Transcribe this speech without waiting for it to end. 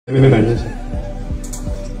Are you ready?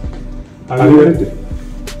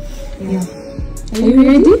 Yeah. Are you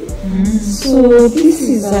ready? So this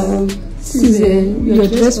is your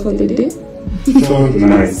dress for the day. So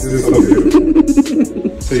nice. This is so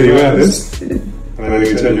beautiful. So you wear this, and then I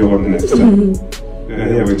can tell you what next time. Yeah,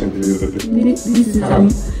 here we can do the bit. This is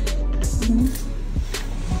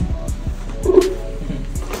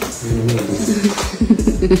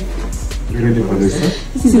You ready for this? Huh?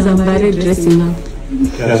 This is Amberay dressing now.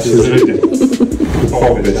 Yeah, she's ready.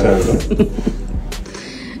 Pop the child.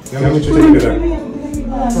 You want me to take it out?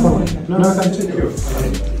 No, I can take you.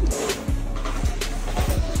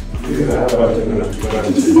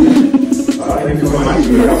 Thank you so much.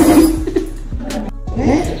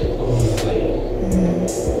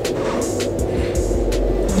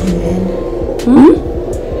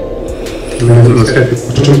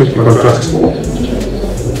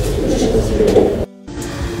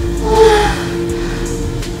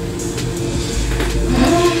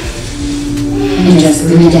 In just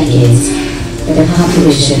 3 decades, the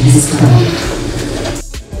population has plummeted.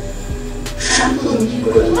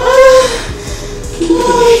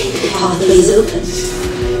 The pathways open.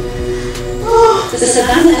 The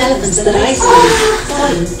savanna elephants that I saw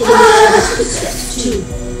follow in the father's footsteps too.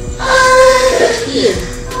 But here,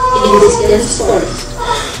 in this dense forest,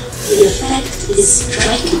 the effect is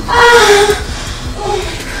striking.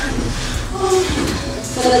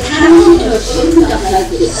 For the canyon to have opened up like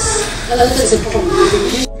this, elephants have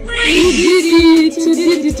probably You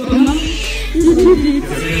did it, Mama. You did it.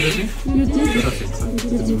 You did it.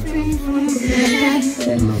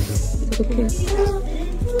 Okay.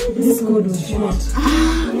 This code was short.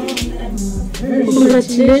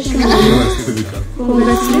 Congratulations.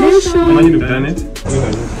 Congratulations.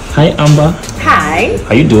 Hi Amber. Hi.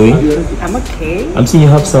 How you doing? I'm okay. I'm seeing you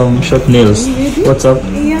have some short nails. What's up?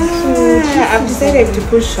 Yeah, I've decided to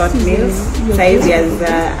push short nails. Size as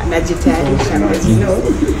najitayarisha, as you know.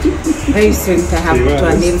 Very soon to have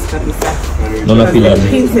to nails kabisa. The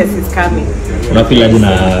princess is coming.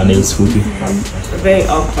 Nails fupi. Very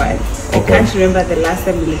awkward. Okay. I can't remember the last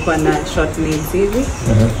time we were na short nails hivi.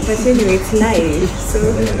 But anyway, it's live. So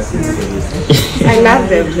I love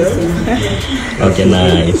them though. Okay,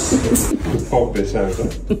 nice. Pop the child.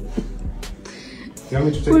 You want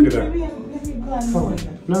me to take it out?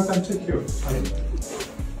 No, I can take you.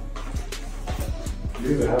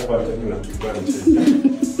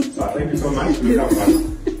 Thank you so much.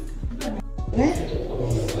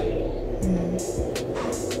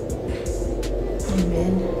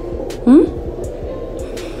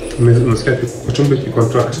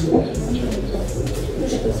 Contract.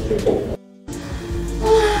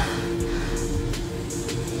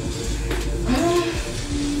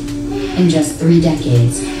 In just 3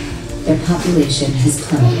 decades, their population has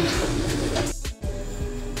plummeted.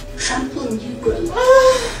 Trample new growth.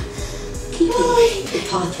 Keeping the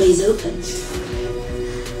pathways open.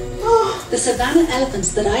 The savanna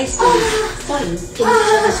elephants that I studied follow in the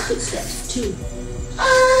father's footsteps too.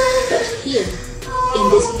 But here, in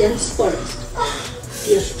this dense forest,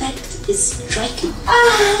 the effect is striking.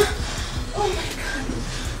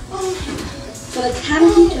 For the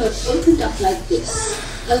canopy to have opened up like this,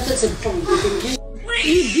 elephants have probably been doing.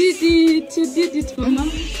 You did it, Mama.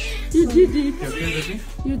 You did it. You did it.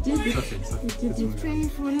 You did it.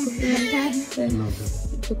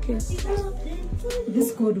 Okay.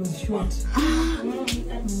 This code was short.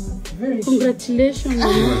 Congratulations,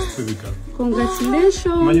 Mama.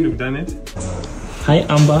 Congratulations. You've done it. Hi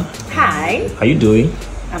Amber. Hi. How you doing?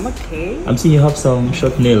 I'm okay. I'm seeing you have some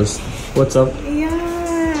short nails. What's up?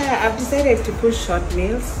 Yeah, I've decided to push short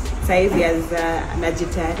nails. Size as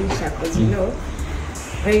najitayarisha, because you know,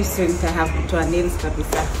 very soon to have to nails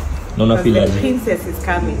kabisa. The princess is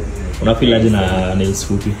coming. Nails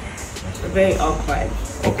fupi. Very awkward.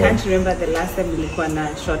 Okay. I can't remember the last time we were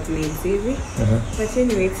na short nails hivi. But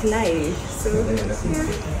anyway, it's live. So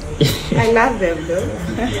I love them though.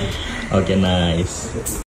 Okay, nice.